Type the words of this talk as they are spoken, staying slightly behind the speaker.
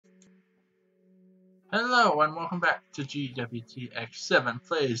Hello and welcome back to GWTX7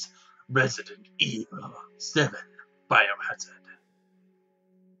 plays Resident Evil 7 Biohazard.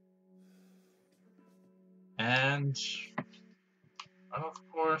 And, of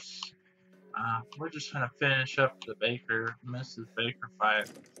course, we're just going to finish up the Mrs. Baker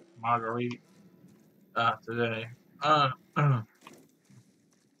fight, Marguerite, today.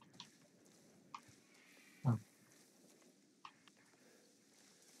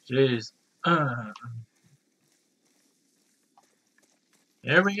 Jeez.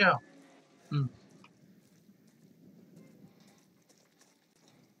 Here we go. Mm.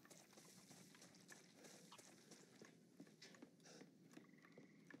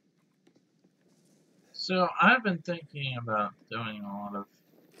 So, I've been thinking about doing a lot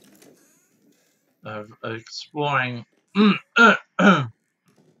of exploring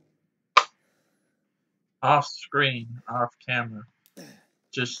off screen, off camera.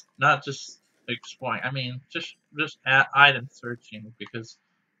 Not just exploring. I mean, just item searching because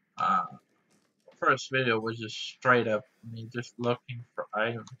the first video was just straight up me just looking for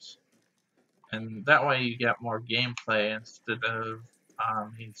items, and that way you get more gameplay instead of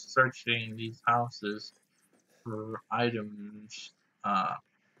me searching these houses for items.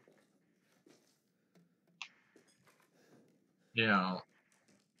 You know,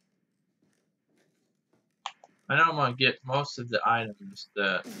 I know I'm gonna get most of the items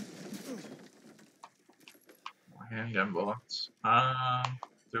that handgun bullets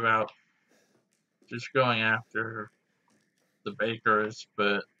throughout just going after the bakers,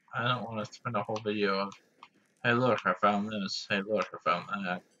 but I don't want to spend a whole video of, hey look, I found this, hey look, I found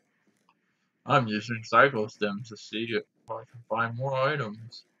that. I'm using cycle stems to see if I can find more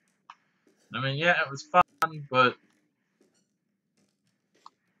items. I mean, yeah, it was fun, but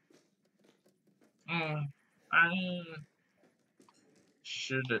I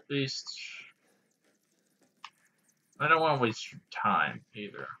should at least, I don't want to waste your time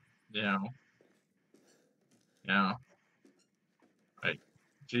either, you know, like,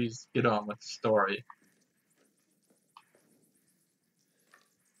 geez, get on with the story.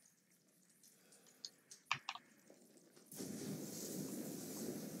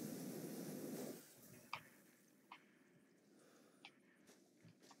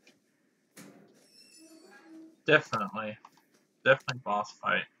 Definitely boss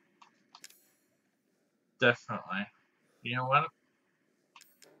fight. Definitely. You know what?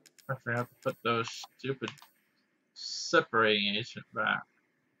 I forgot to put those stupid separating agent back.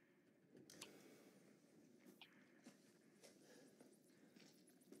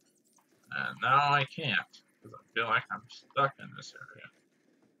 And now I can't, because I feel like I'm stuck in this area.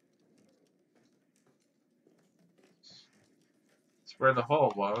 It's where the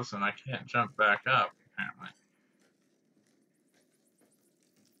hole was, and I can't jump back up, apparently.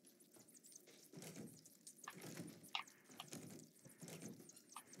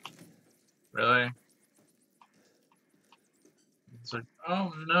 Really? It's like,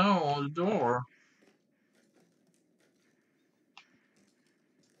 oh no, the door.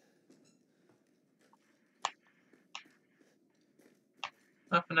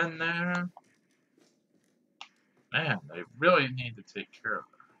 Nothing in there. Man, they really need to take care of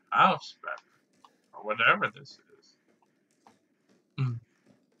their house better. Or whatever this is.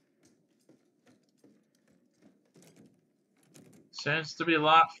 Seems to be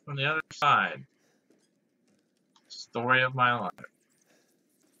locked from the other side. Story of my life.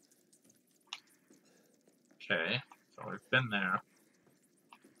 Okay, so we've been there.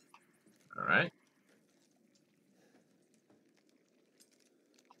 Alright.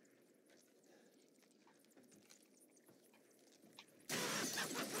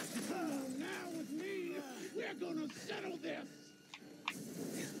 Now with me, we're gonna settle this.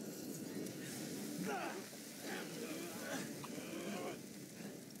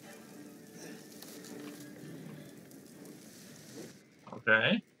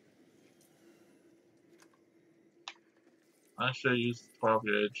 Okay. I should use the 12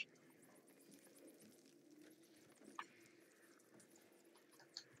 gauge.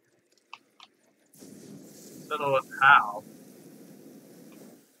 Settle it how?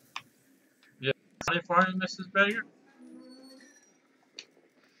 Yeah, money for me, Mrs. Baker?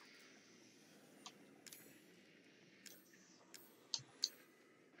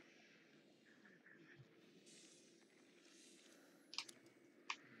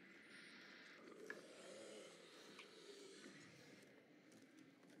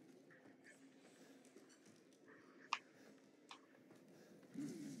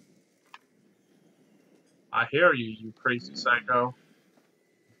 I hear you, you crazy psycho.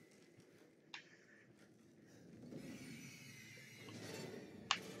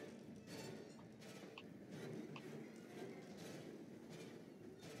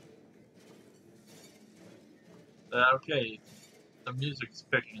 Okay, the music's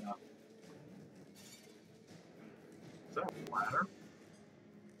picking up. Is that a ladder?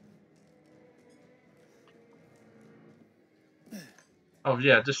 Oh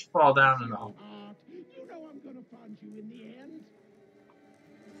yeah, just fall down and all. You know I'm gonna find you in the end.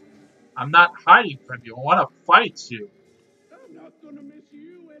 I'm not hiding from you. I want to fight you. I'm not gonna miss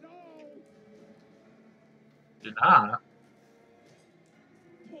you at all. You're not.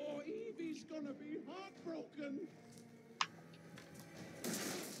 Poor Evie's gonna be heartbroken.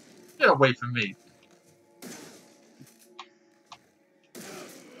 Get away from me.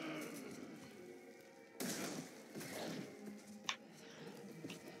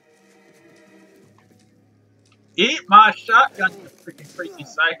 Eat my shotgun, you freaking crazy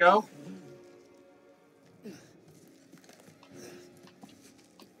psycho.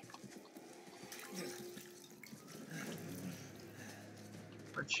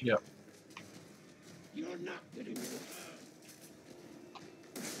 Where'd she go? You're not getting me.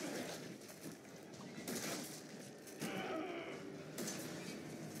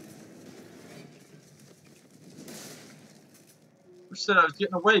 Who said I was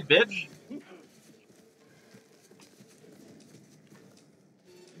getting away, bitch?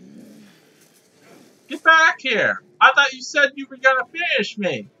 Get back here! I thought you said you were gonna finish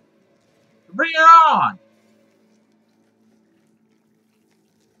me. Bring it on!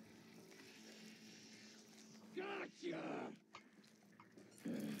 Gotcha.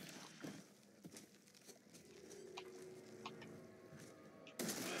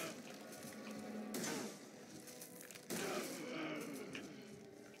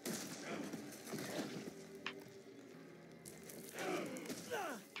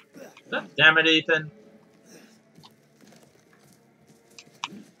 God damn it, Ethan.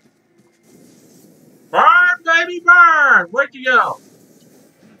 Burn, baby, burn! Where'd you go?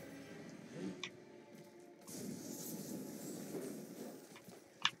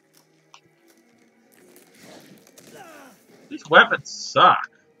 These weapons suck.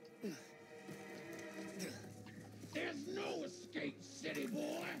 There's no escape, city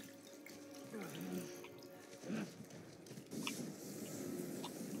boy.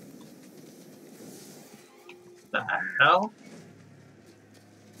 The hell?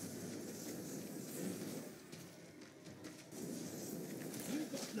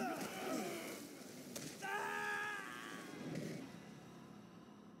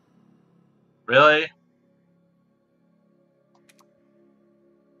 Really?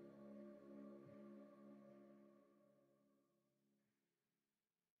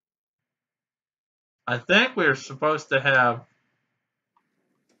 I think we were supposed to have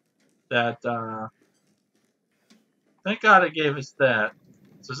that, thank God it gave us that.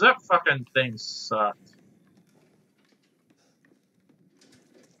 Does that fucking thing suck?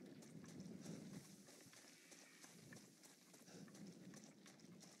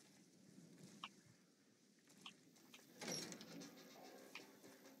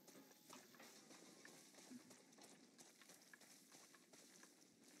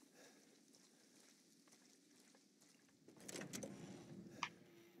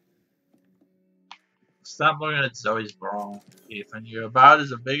 Stop looking at Zoe's bra, Ethan. You're about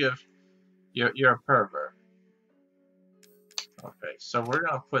as big of you're a pervert. Okay, so we're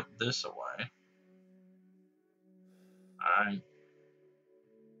gonna put this away. Alright.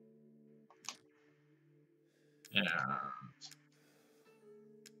 Yeah.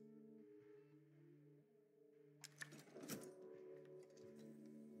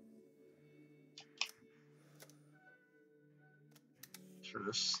 Sure,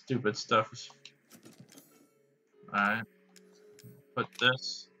 this stupid stuff is. Alright. Put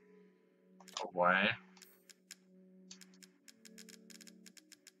this away.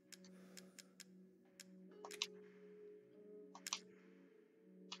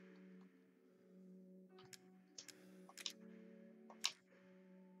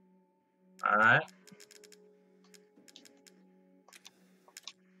 Alright.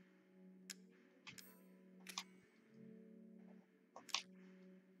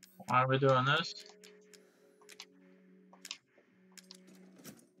 Why are we doing this?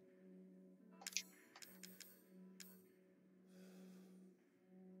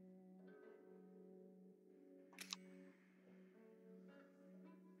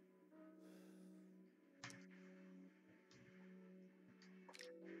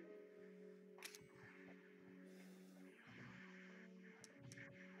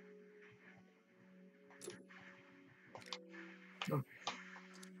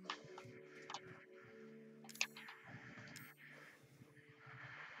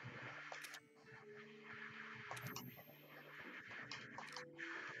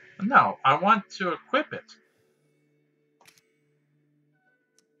 No, I want to equip it.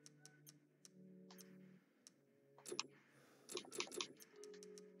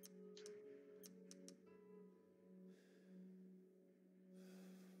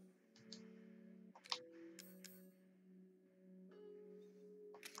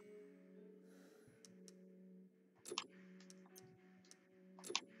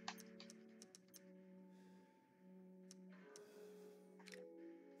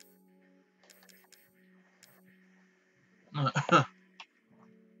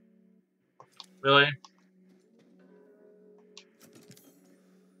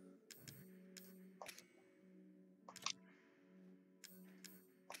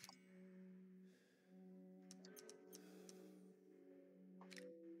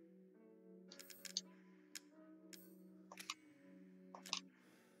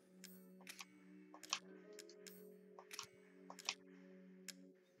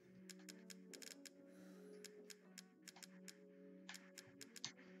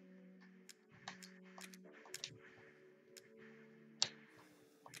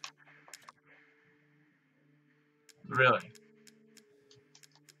 Really.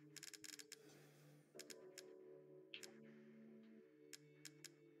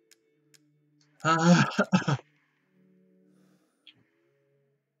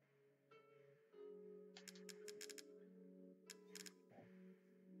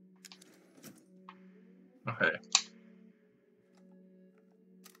 Okay.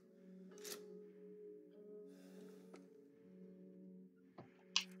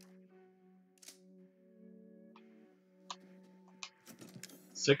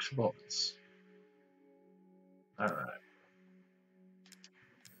 Six bullets. Alright.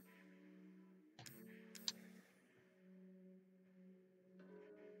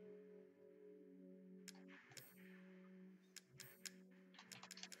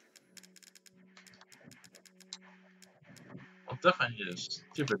 I'll definitely need a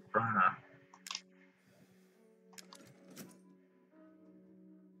stupid burner.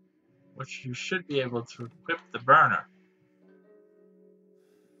 Which you should be able to equip the burner.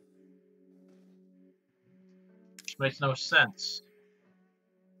 Which makes no sense.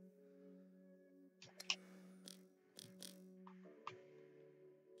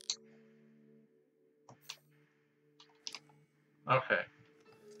 Okay.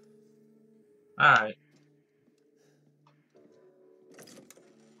 Alright.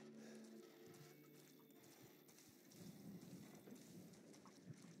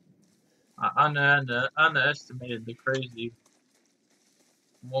 I underestimated the crazy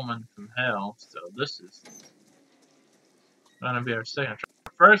woman from hell, so this is gonna be our second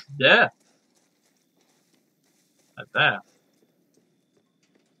try. First death at that.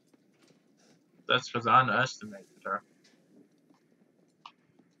 That's because I underestimated her.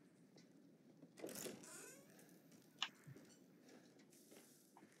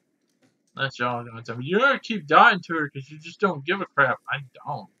 That's y'all gonna tell me. You're gonna keep dying to her because you just don't give a crap. I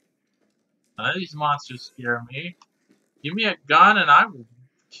don't. None of these monsters scare me. Give me a gun and I will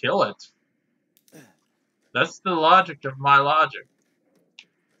kill it. That's the logic of my logic.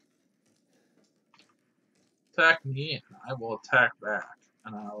 Attack me and I will attack back.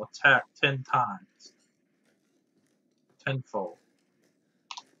 And I will attack 10 times. Tenfold.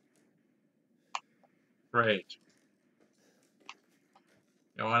 Great.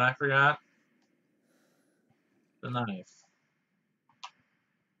 You know what I forgot? The knife.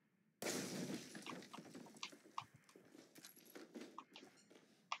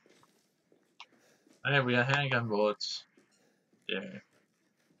 Hey, we got handgun bullets. Yeah.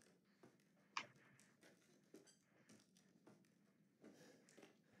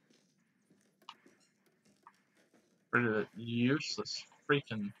 Rid of the useless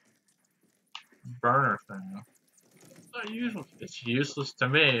freaking burner thing. It's not useless. It's useless to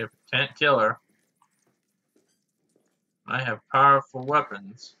me if it can't kill her. I have powerful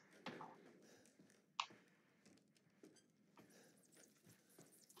weapons.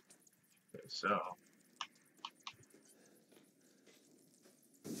 Okay, so.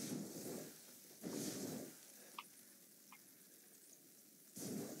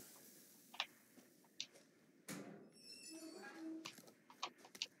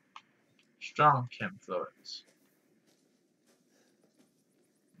 Strong chem fluids.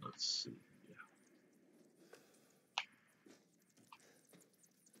 Let's see.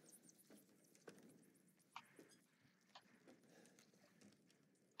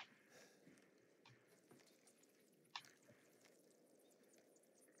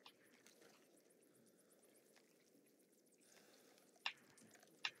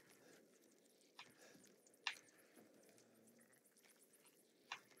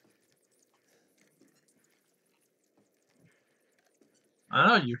 I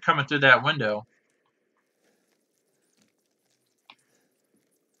know you're coming through that window.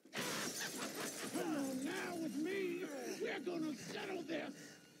 Come on now with me. We're gonna settle this.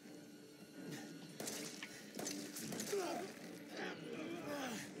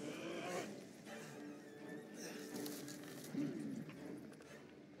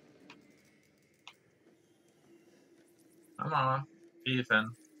 Come on, Ethan.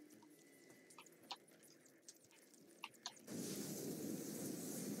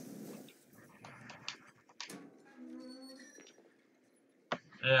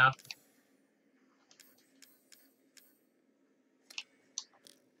 Yeah.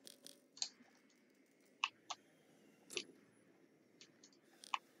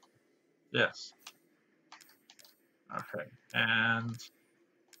 Yes. Okay. And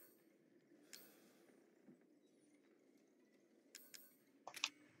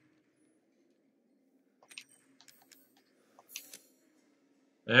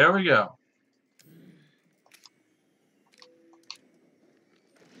there we go.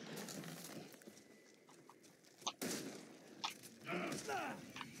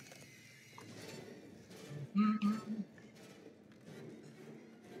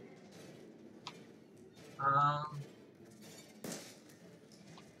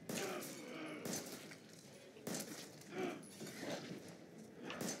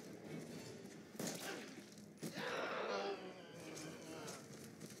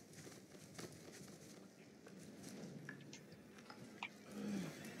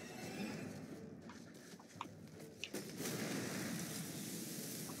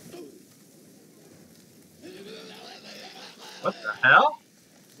 What the hell?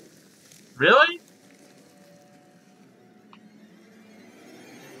 Really?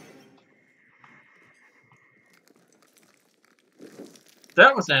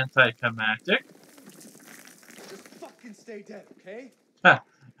 That was anticlimactic. Just fucking stay dead, okay?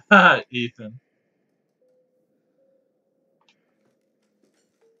 Ha, Ethan.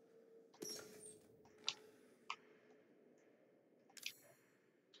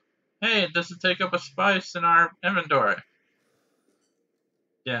 Hey, it doesn't take up a space in our inventory.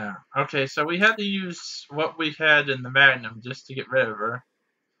 Yeah, okay, so we had to use what we had in the Magnum just to get rid of her.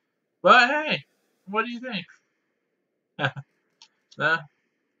 But hey, what do you think?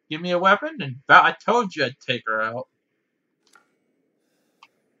 Give me a weapon and I told you I'd take her out.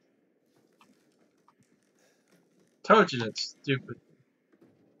 Told you that's stupid.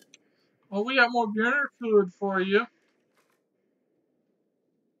 Well, we got more burner fluid for you.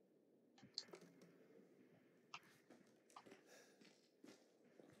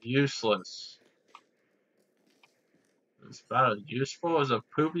 Useless. It's about as useful as a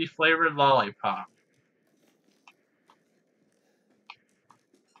poopy flavored lollipop.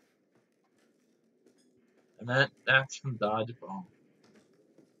 And that's from Dodgeball.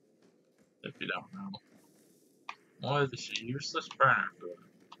 If you don't know. More of this useless burner fluid.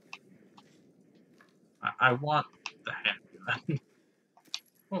 I want the handgun.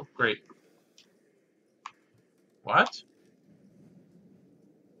 Oh, great. What?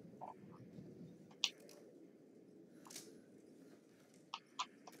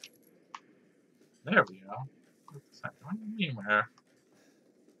 There we go. What do you mean we're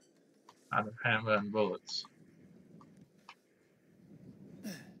out of handgun bullets?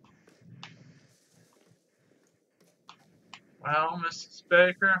 Well, Mrs.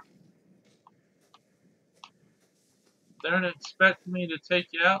 Baker, didn't expect me to take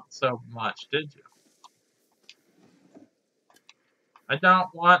you out so much, did you? I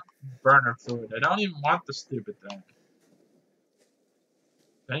don't want burner fluid. I don't even want the stupid thing.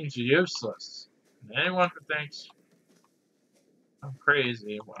 Things are useless. And anyone who thinks I'm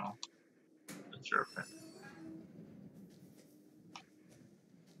crazy, well, that's your opinion.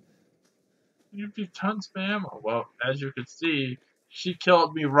 You have tons of ammo. Well, as you can see, she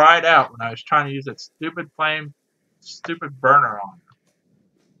killed me right out when I was trying to use that stupid burner on her.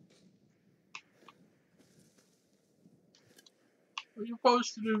 Well, you're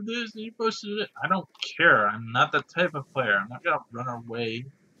supposed to do this and you're supposed to do that. I don't care. I'm not that type of player. I'm not gonna run away.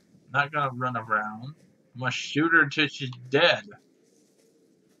 I'm not gonna run around. I'm gonna shoot her until she's dead.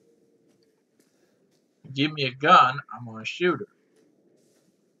 Give me a gun, I'm gonna shoot her.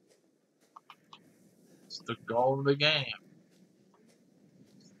 It's the goal of the game.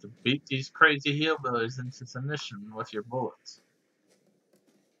 It's to beat these crazy hillbillies into submission with your bullets.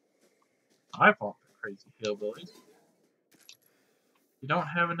 I fought the crazy hillbillies. You don't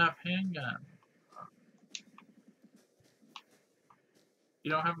have enough handgun. You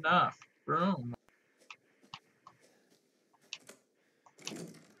don't have enough room.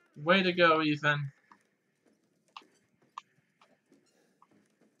 Way to go, Ethan.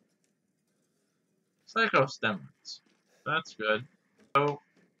 Psycho stimulants. That's good. So,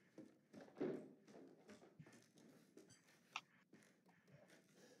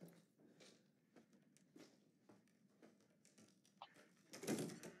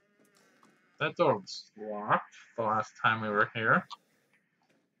 that door was locked the last time we were here.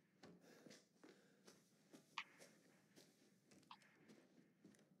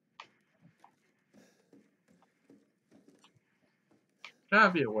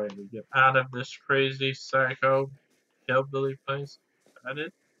 Gotta be a way to get out of this crazy psycho hillbilly place. Is that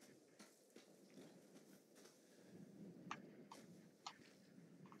it?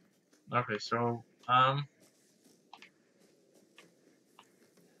 Okay, so,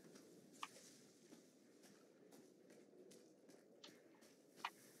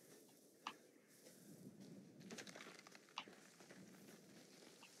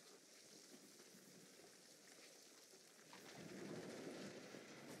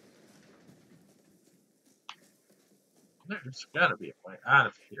 there's gotta be a way out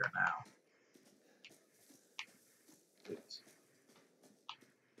of here now. Please.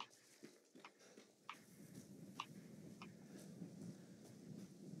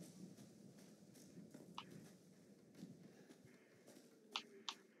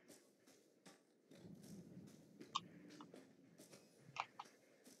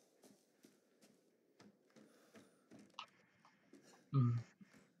 Hmm.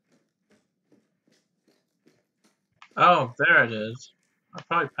 Oh, there it is. I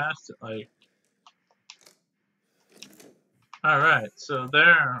probably passed it like. Alright, so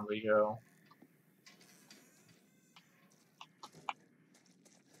there we go.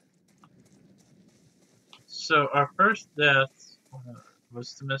 So our first death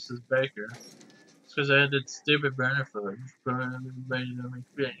was to Mrs. Baker. It's because I had that stupid burner footage.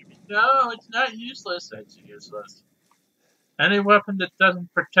 No, it's not useless. It's useless. Any weapon that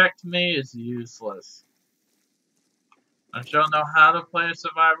doesn't protect me is useless. Don't y'all know how to play a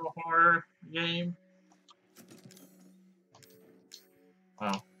survival horror game?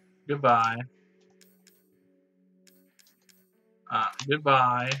 Oh, goodbye.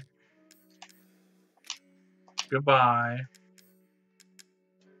 Goodbye. Goodbye.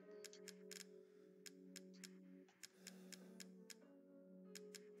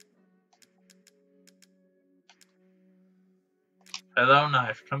 Hello,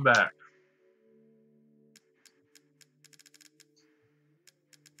 knife. Come back.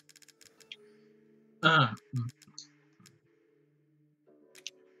 You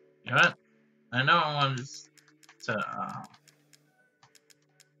know what? I know I wanted to,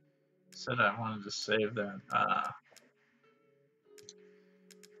 said I wanted to save that,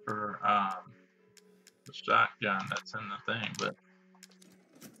 for, the shotgun that's in the thing, but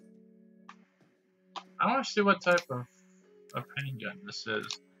I want to see what type of handgun this is.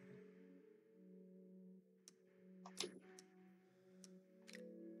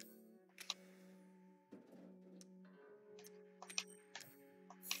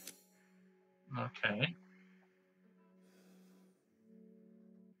 Okay.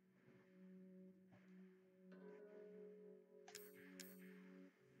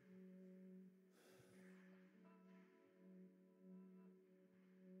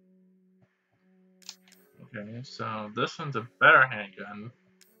 Okay, so this one's a better handgun.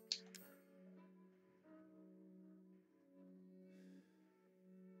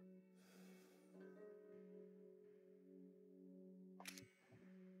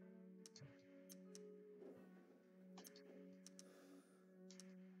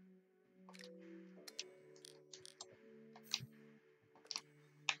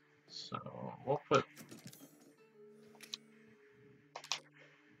 So we'll put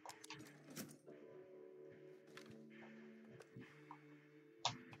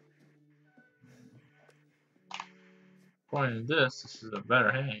according to this is a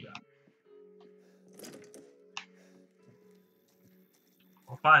better handgun.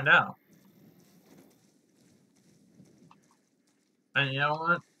 We'll find out. And you know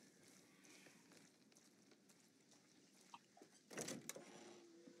what?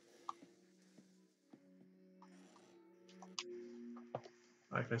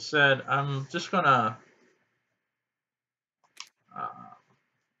 Like I said, I'm just gonna uh,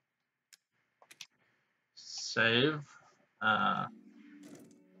 save. Uh,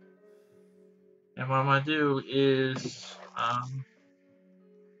 and what I'm gonna do is,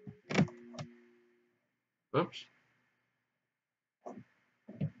 oops,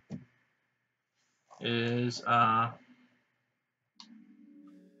 is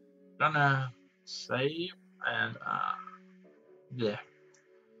gonna save and yeah,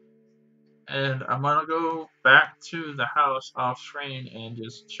 and I'm gonna go back to the house off screen and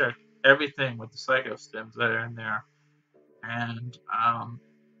just check everything with the psycho stims that are in there, and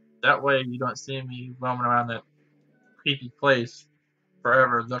that way you don't see me roaming around that creepy place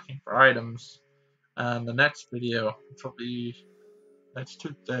forever looking for items. The next video, which will be next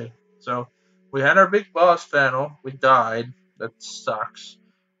Tuesday. So we had our big boss battle. We died. That sucks.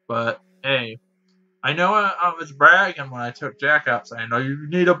 But hey, I know I was bragging when I took Jack out, saying, "Oh, you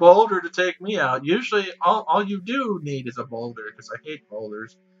need a boulder to take me out." Usually, all you do need is a boulder because I hate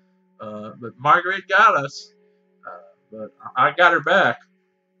boulders. But Margaret got us. But I got her back.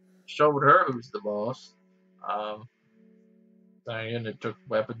 Showed her who's the boss. Um, and it took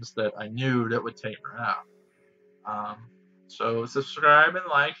weapons that I knew that would take her out. Um, so subscribe and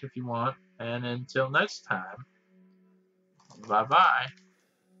like if you want. And until next time, bye bye.